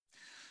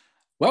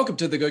Welcome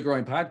to the Good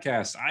Growing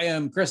Podcast. I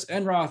am Chris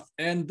Enroth,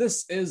 and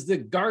this is the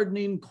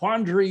Gardening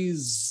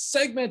Quandaries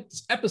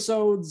segment,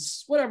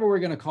 episodes, whatever we're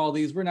going to call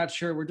these. We're not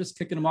sure. We're just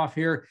kicking them off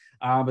here.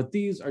 But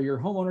these are your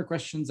homeowner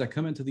questions that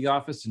come into the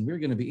office, and we're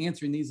going to be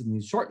answering these in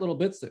these short little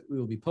bits that we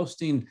will be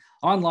posting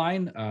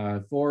online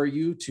for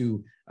you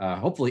to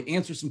hopefully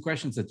answer some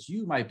questions that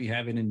you might be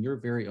having in your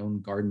very own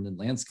garden and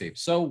landscape.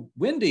 So,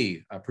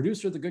 Wendy,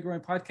 producer of the Good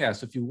Growing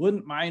Podcast, if you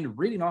wouldn't mind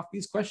reading off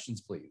these questions,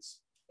 please.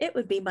 It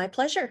would be my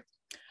pleasure.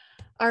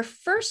 Our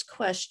first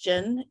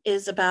question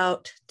is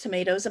about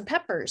tomatoes and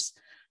peppers.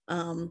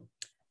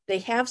 They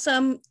have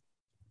some,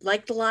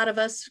 like a lot of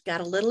us,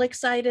 got a little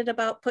excited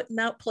about putting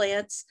out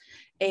plants,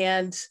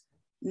 and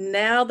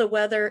now the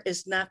weather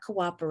is not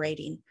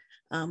cooperating,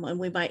 and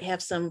we might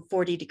have some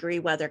 40-degree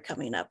weather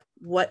coming up.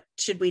 What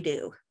should we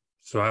do?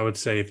 So I would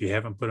say if you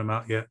haven't put them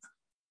out yet,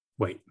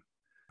 wait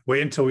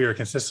until we are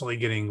consistently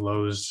getting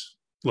lows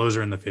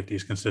are in the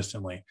 50s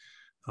consistently.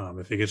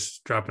 If it gets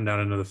dropping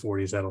down into the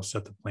 40s, that'll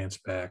set the plants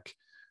back.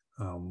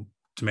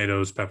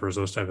 Tomatoes, peppers,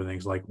 those type of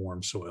things like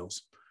warm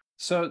soils.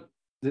 So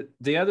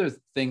the other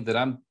thing that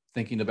I'm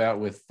thinking about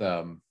with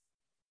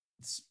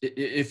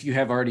if you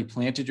have already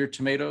planted your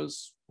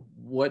tomatoes,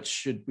 what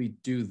should we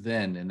do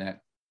then in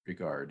that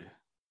regard?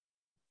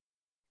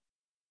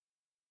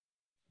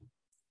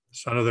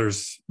 So I know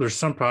there's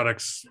some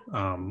products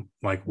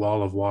like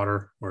Wall of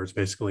Water, where it's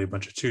basically a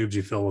bunch of tubes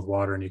you fill with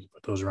water and you can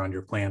put those around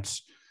your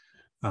plants.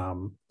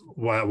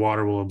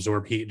 Water will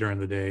absorb heat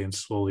during the day and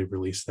slowly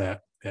release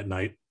that at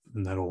night,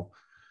 and that'll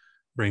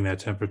bring that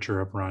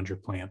temperature up around your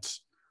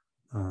plants.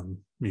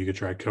 You could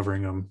try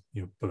covering them,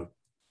 put a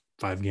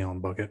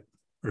 5-gallon bucket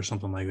or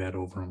something like that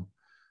over them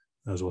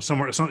as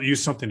well.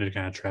 Use something to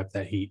kind of trap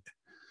that heat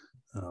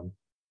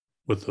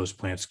with those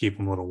plants, keep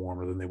them a little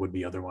warmer than they would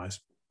be otherwise.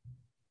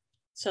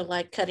 So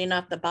like cutting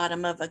off the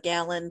bottom of a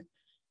gallon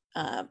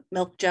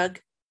milk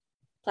jug,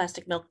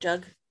 plastic milk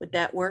jug, would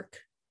that work?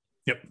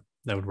 Yep,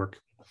 that would work.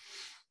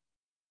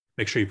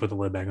 Make sure you put the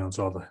lid back on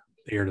so all the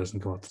air doesn't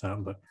go up the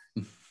top. But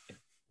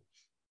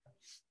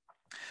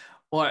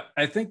well,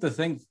 I think the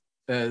thing,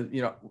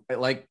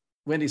 like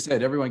Wendy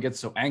said, everyone gets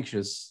so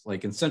anxious.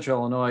 Like in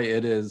Central Illinois,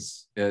 it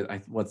is,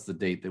 what's the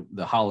date?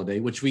 The holiday,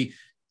 which we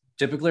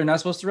typically are not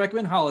supposed to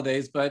recommend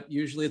holidays, but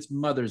usually it's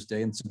Mother's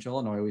Day in Central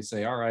Illinois. We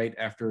say, all right,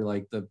 after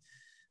like the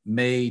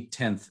May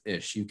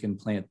 10th-ish, you can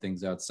plant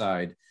things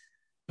outside.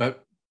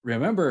 But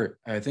remember,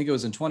 I think it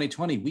was in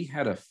 2020, we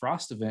had a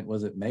frost event.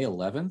 Was it May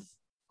 11th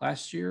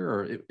last year?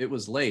 Or it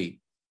was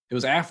late. It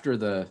was after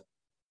the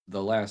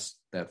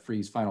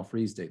final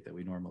freeze date that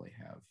we normally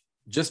have.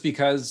 Just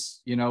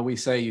because, we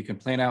say you can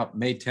plant out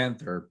May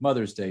 10th or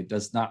Mother's Day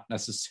does not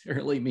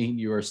necessarily mean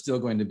you are still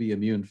going to be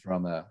immune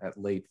from that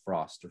late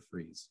frost or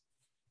freeze.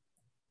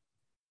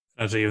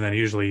 I'd say then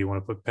usually you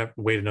want to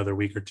wait another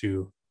week or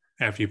two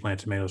after you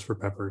plant tomatoes for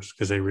peppers,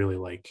 because they really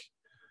like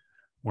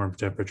warm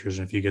temperatures.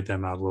 And if you get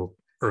them out a little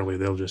early,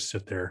 they'll just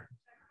sit there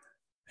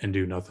and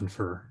do nothing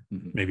for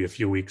maybe a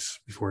few weeks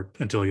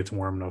until it gets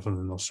warm enough, and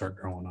then they'll start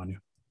growing on you.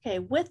 Okay,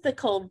 with the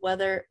cold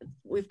weather,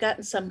 we've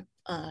gotten some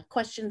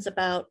questions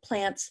about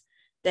plants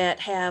that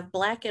have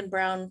black and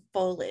brown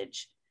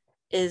foliage.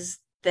 Is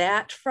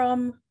that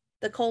from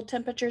the cold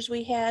temperatures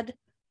we had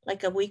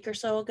like a week or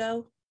so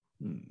ago?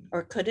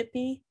 Or could it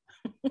be?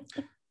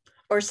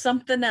 Or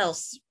something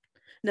else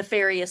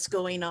nefarious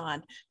going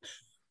on?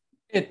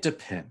 It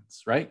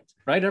depends, right?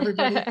 Right,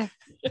 everybody?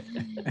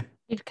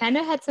 We've kind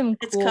of had some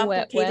It's cool,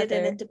 complicated wet weather.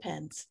 and it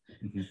depends.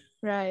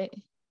 Right.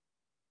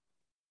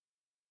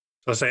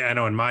 So I'll say, I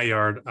know in my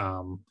yard,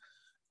 on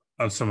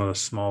some of the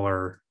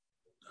smaller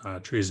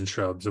trees and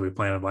shrubs that we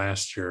planted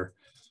last year,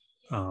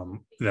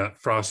 that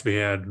frost we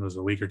had was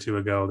a week or two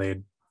ago.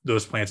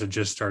 Those plants had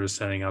just started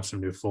sending out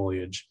some new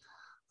foliage.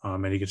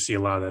 And you can see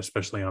a lot of that,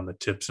 especially on the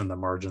tips and the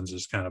margins,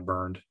 is kind of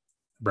burned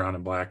brown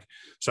and black.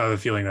 So I have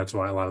a feeling that's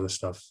why a lot of this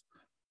stuff,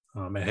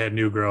 it had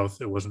new growth.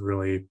 It wasn't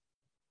really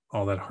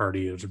all that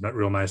hardy. It was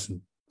real nice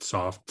and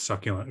soft,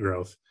 succulent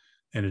growth.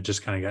 And it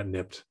just kind of got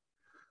nipped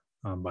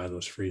by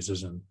those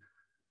freezes. And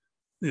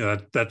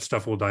that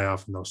stuff will die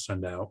off and they'll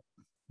send out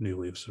new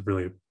leaves. So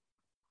really,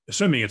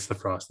 assuming it's the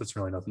frost, that's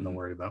really nothing to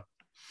worry about.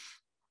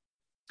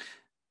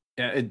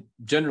 Yeah,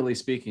 generally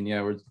speaking,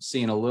 we're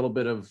seeing a little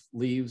bit of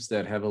leaves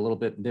that have a little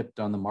bit nipped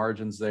on the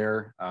margins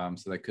there.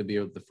 So that could be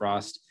with the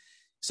frost.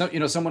 So,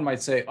 someone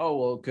might say, oh,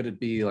 well, could it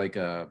be like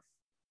a,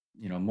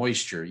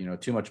 moisture,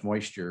 too much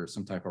moisture,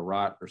 some type of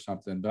rot or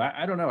something? But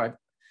I don't know.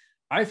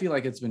 I feel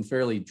like it's been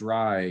fairly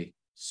dry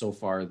so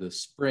far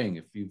this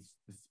spring. If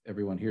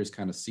everyone here has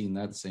kind of seen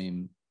that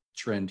same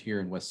trend here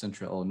in West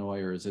Central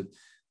Illinois, or is it,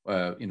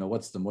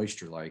 what's the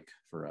moisture like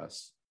for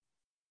us?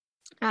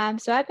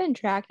 So I've been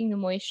tracking the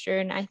moisture,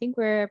 and I think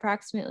we're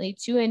approximately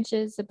 2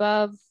 inches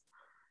above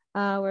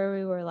where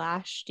we were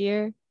last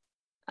year.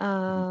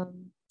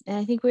 And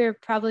I think we were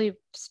probably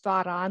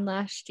spot on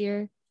last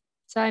year.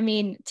 So,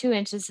 2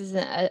 inches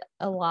isn't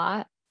a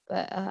lot,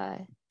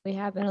 but we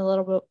have been a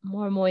little bit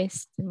more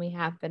moist than we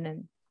have been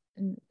in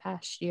the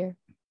past year.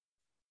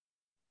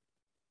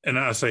 And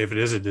I'll say if it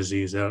is a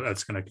disease,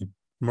 that's going to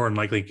more than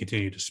likely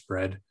continue to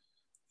spread.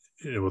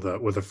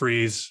 With a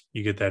freeze,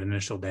 you get that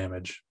initial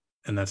damage,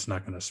 and that's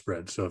not going to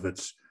spread. So if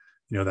it's,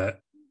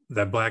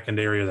 that blackened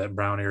area, that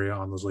brown area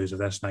on those leaves, if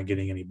that's not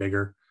getting any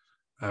bigger,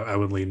 I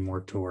would lean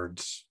more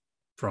towards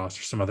frost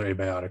or some other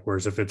abiotic.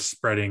 Whereas if it's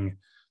spreading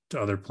to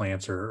other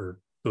plants, or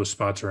those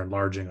spots are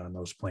enlarging on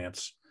those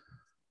plants,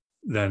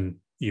 then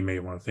you may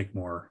want to think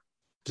more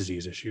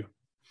disease issue.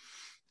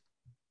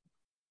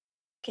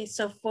 Okay,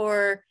 so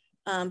for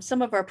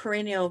some of our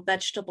perennial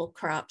vegetable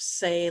crops,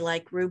 say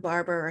like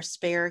rhubarb or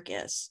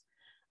asparagus,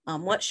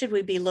 what should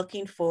we be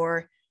looking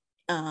for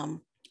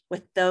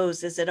with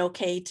those? Is it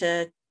okay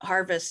to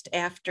harvest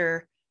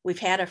after we've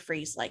had a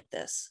freeze like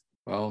this?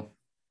 Well,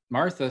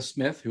 Martha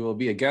Smith, who will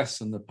be a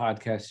guest on the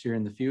podcast here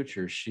in the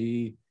future,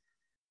 she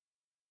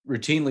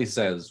routinely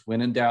says,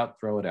 when in doubt,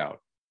 throw it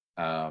out.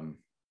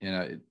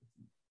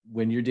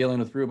 When you're dealing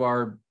with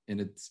rhubarb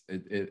and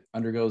it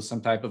undergoes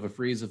some type of a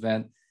freeze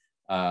event,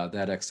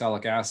 that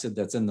oxalic acid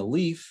that's in the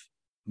leaf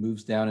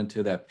moves down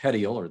into that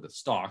petiole or the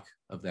stalk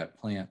of that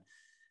plant.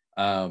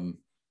 And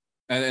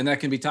that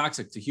can be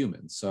toxic to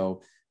humans.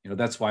 So,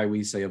 that's why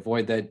we say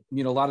avoid that.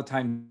 A lot of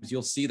times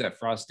you'll see that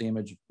frost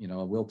damage,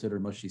 a wilted or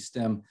mushy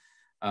stem.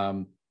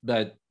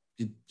 But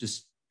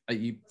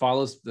you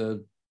follow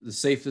the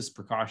safest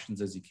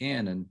precautions as you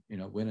can, and,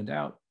 when in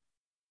doubt,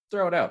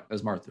 throw it out,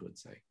 as Martha would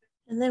say.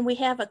 And then we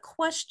have a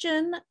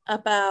question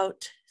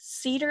about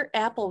cedar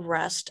apple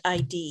rust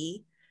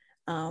ID.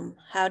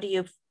 How do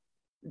you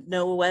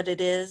know what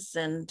it is,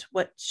 and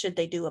what should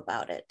they do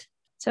about it?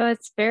 So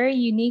it's very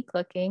unique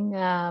looking.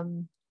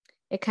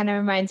 It kind of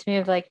reminds me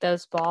of like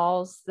those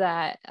balls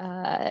that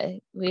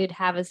we'd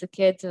have as a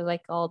kid, so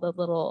like all the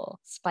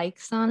little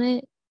spikes on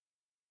it.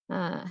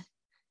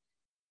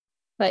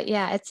 But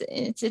yeah,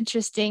 it's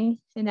interesting,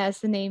 and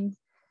as the name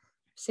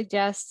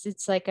suggests,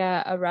 it's like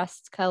a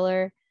rust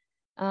color.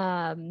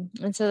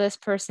 And so this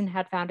person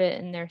had found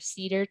it in their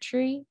cedar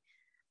tree.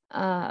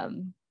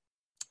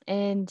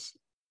 And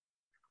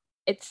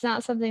it's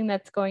not something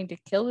that's going to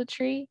kill the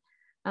tree,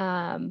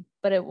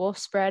 but it will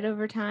spread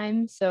over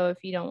time. So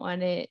if you don't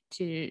want it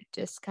to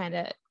just kind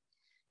of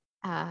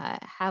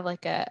have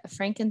like a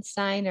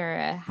Frankenstein or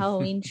a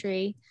Halloween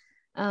tree,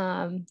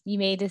 you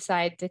may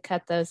decide to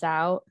cut those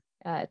out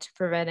to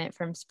prevent it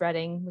from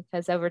spreading,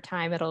 because over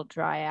time it'll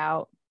dry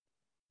out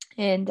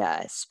and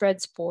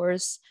spread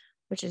spores,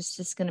 which is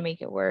just going to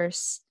make it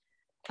worse.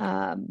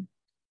 And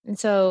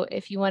so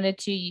if you wanted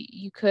to,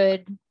 you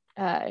could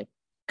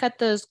cut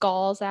those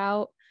galls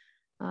out.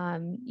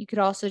 You could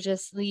also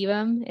just leave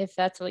them if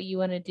that's what you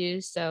want to do.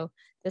 So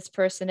this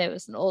person, it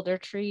was an older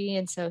tree,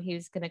 and so he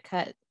was going to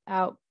cut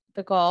out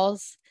the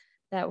galls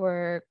that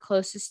were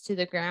closest to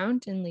the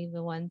ground and leave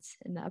the ones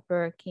in the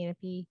upper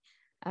canopy,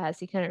 as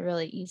he couldn't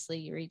really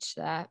easily reach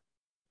that.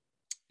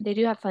 They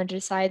do have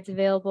fungicides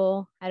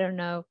available. I don't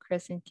know,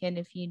 Chris and Ken,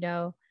 if you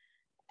know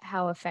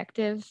how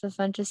effective the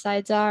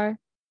fungicides are.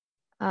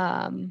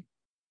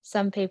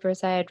 Some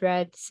papers I had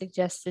read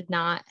suggested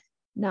not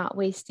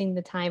wasting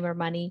the time or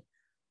money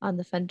on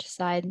the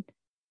fungicide,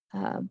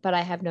 but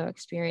I have no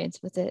experience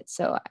with it,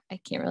 so I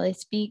can't really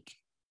speak.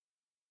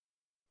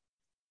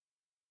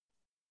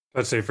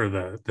 I'd say for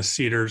the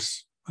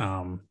cedars,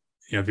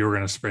 if you were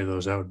going to spray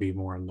those, that would be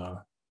more in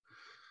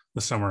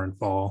the summer and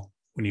fall.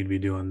 We need to be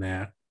doing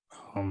that.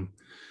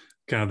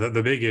 Kind of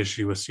the big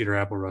issue with cedar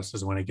apple rust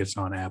is when it gets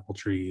on apple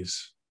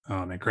trees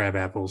and crab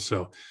apples.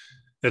 So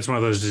that's one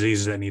of those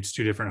diseases that needs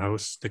two different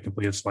hosts to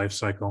complete its life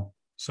cycle.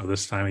 So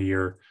this time of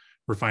year,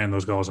 we're finding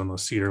those galls on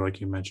those cedar,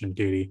 like you mentioned,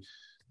 Katie.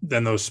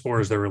 Then those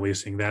spores they're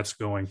releasing, that's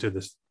going to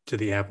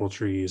the apple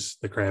trees,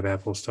 the crab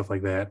apples, stuff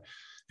like that.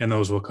 And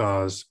those will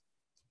cause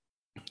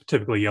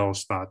typically yellow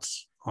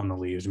spots on the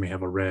leaves. You may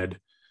have a red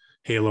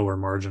halo or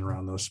margin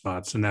around those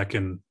spots. And that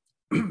can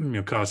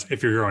cause,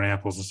 if you're growing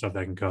apples and stuff,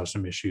 that can cause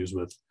some issues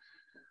with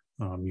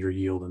your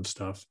yield and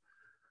stuff.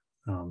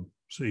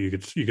 So you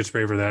could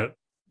spray for that.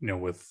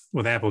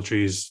 With apple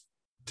trees,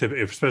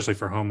 especially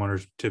for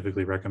homeowners,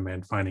 typically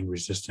recommend finding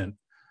resistant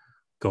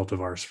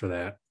cultivars for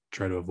that.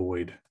 Try to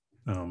avoid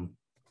some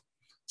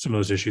of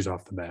those issues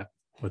off the bat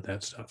with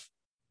that stuff.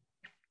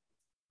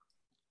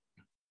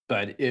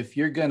 But if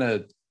you're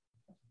gonna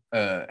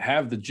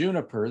have the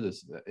juniper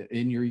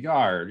in your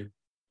yard,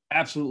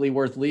 absolutely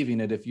worth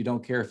leaving it if you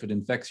don't care if it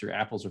infects your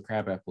apples or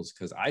crab apples,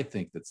 because I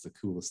think that's the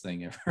coolest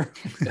thing ever.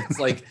 It's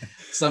like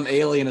some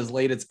alien has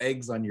laid its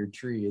eggs on your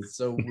tree. It's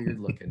so weird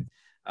looking.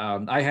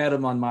 I had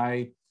them on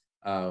my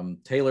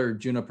Taylor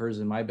junipers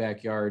in my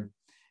backyard,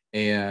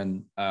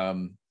 and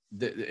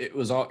it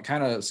was all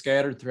kind of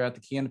scattered throughout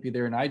the canopy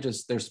there. And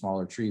they're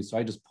smaller trees, so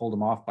I just pulled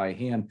them off by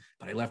hand,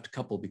 but I left a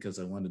couple because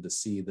I wanted to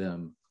see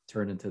them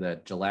turn into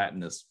that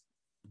gelatinous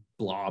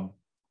blob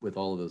with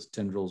all of those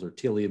tendrils or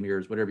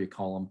telomeres, whatever you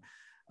call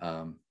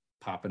them,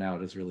 popping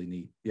out. Is really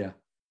neat. Yeah.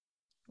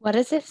 What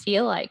does it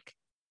feel like?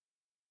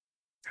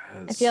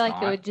 I feel Snot.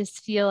 like it would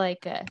just feel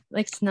like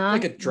snot.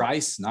 Like a dry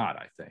snot,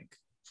 I think.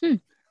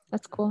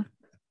 That's cool.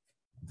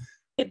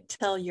 You could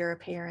tell you're a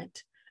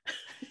parent.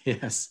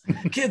 Yes.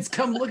 Kids,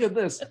 come look at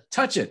this.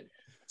 Touch it.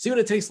 See what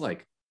it tastes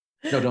like.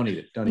 No, don't eat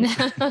it. Don't eat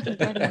it. Don't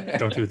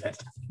do that.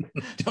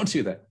 Don't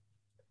do that.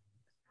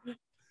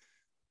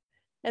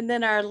 And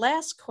then our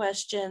last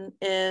question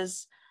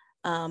is,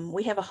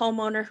 we have a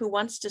homeowner who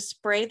wants to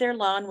spray their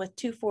lawn with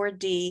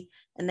 2,4-D,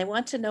 and they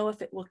want to know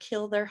if it will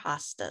kill their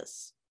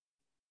hostas.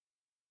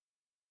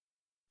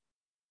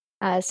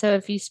 So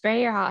if you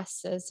spray your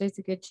hostas, there's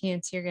a good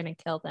chance you're going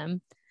to kill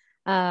them.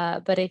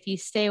 But if you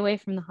stay away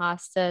from the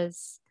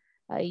hostas,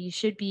 you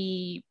should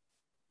be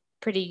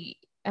pretty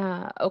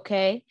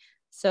okay.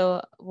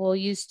 So we'll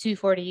use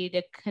 2,4-D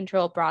to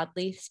control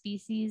broadleaf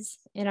species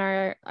in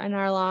our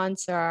lawn.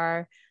 So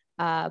our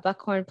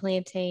buckhorn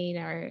plantain,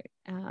 our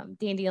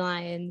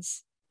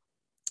dandelions.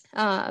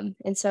 And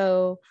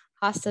so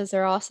hostas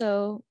are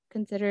also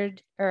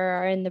considered or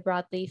are in the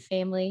broadleaf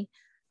family.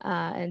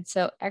 And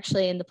so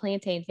actually in the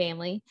plantain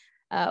family,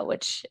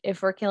 which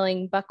if we're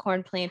killing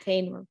buckhorn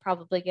plantain, we're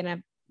probably going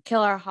to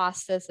kill our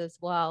hostas as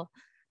well.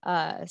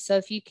 So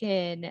if you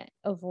can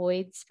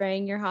avoid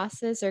spraying your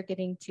hostas or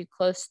getting too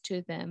close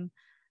to them,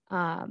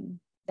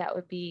 that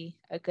would be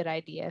a good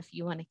idea if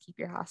you want to keep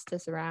your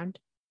hostas around.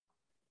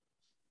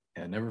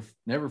 Yeah,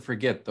 never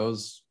forget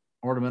those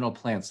ornamental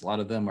plants. A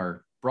lot of them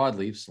are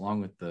broadleafs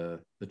along with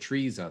the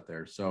trees out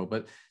there. So,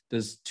 but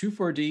does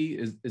 2,4-D,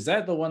 is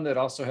that the one that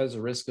also has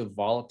a risk of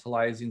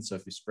volatilizing? So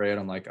if you spray it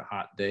on like a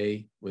hot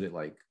day, would it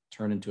like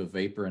turn into a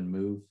vapor and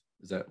move?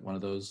 Is that one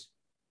of those?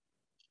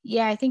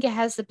 Yeah, I think it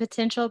has the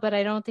potential, but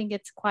I don't think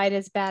it's quite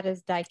as bad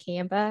as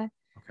dicamba.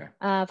 Okay.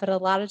 But a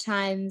lot of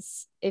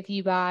times if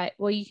you buy,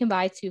 well, you can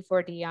buy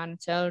 2,4-D on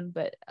its own,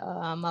 but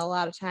a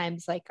lot of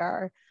times like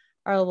our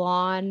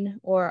lawn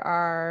or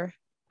our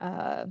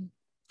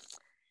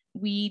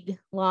weed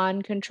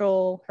lawn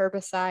control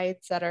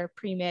herbicides that are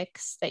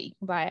pre-mixed that you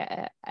can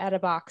buy at a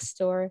box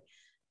store.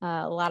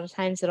 A lot of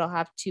times it'll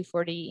have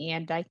 2,4-D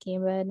and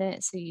dicamba in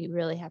it. So you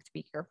really have to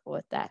be careful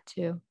with that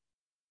too.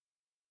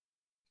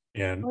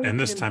 Yeah, and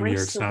this time of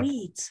year it's not.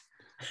 Weeds.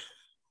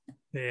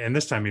 And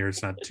this time of year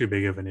it's not too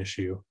big of an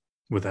issue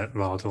with that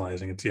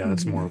volatilizing.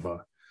 It's more of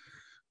a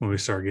when we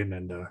start getting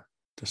into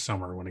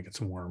summer when it gets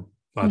warm.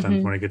 A lot of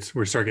times when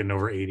we start getting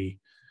over 80,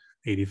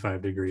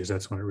 85 degrees,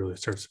 that's when it really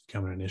starts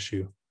becoming an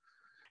issue.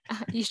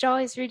 You should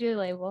always read your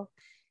label,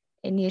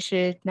 and you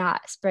should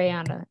not spray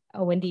on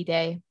a windy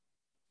day,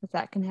 because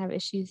that can have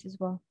issues as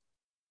well.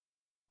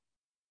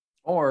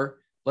 Or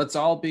let's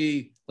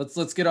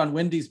get on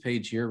Wendy's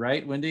page here,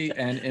 right, Wendy?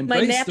 And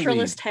embrace my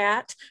naturalist the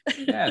hat.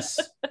 Yes.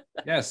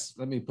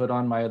 Let me put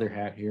on my other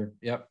hat here.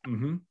 Yep.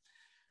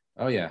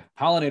 Oh yeah,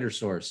 pollinator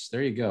source.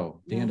 There you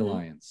go.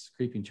 Dandelions,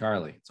 creeping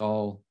Charlie. It's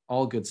all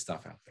good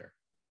stuff out there.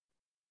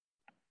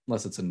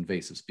 Unless it's an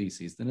invasive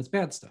species, then it's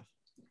bad stuff.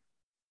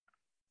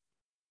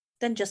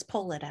 Then just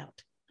pull it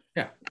out.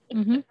 Yeah.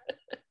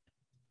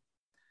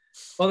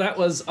 Well, that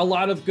was a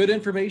lot of good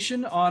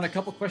information on a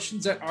couple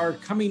questions that are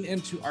coming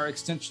into our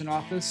extension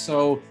office.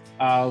 So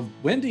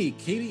Wendy,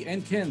 Katie,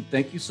 and Ken,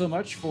 thank you so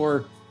much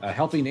for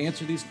helping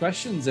answer these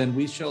questions. And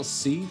we shall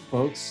see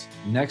folks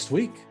next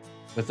week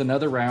with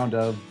another round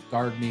of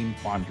Gardening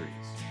Quandaries.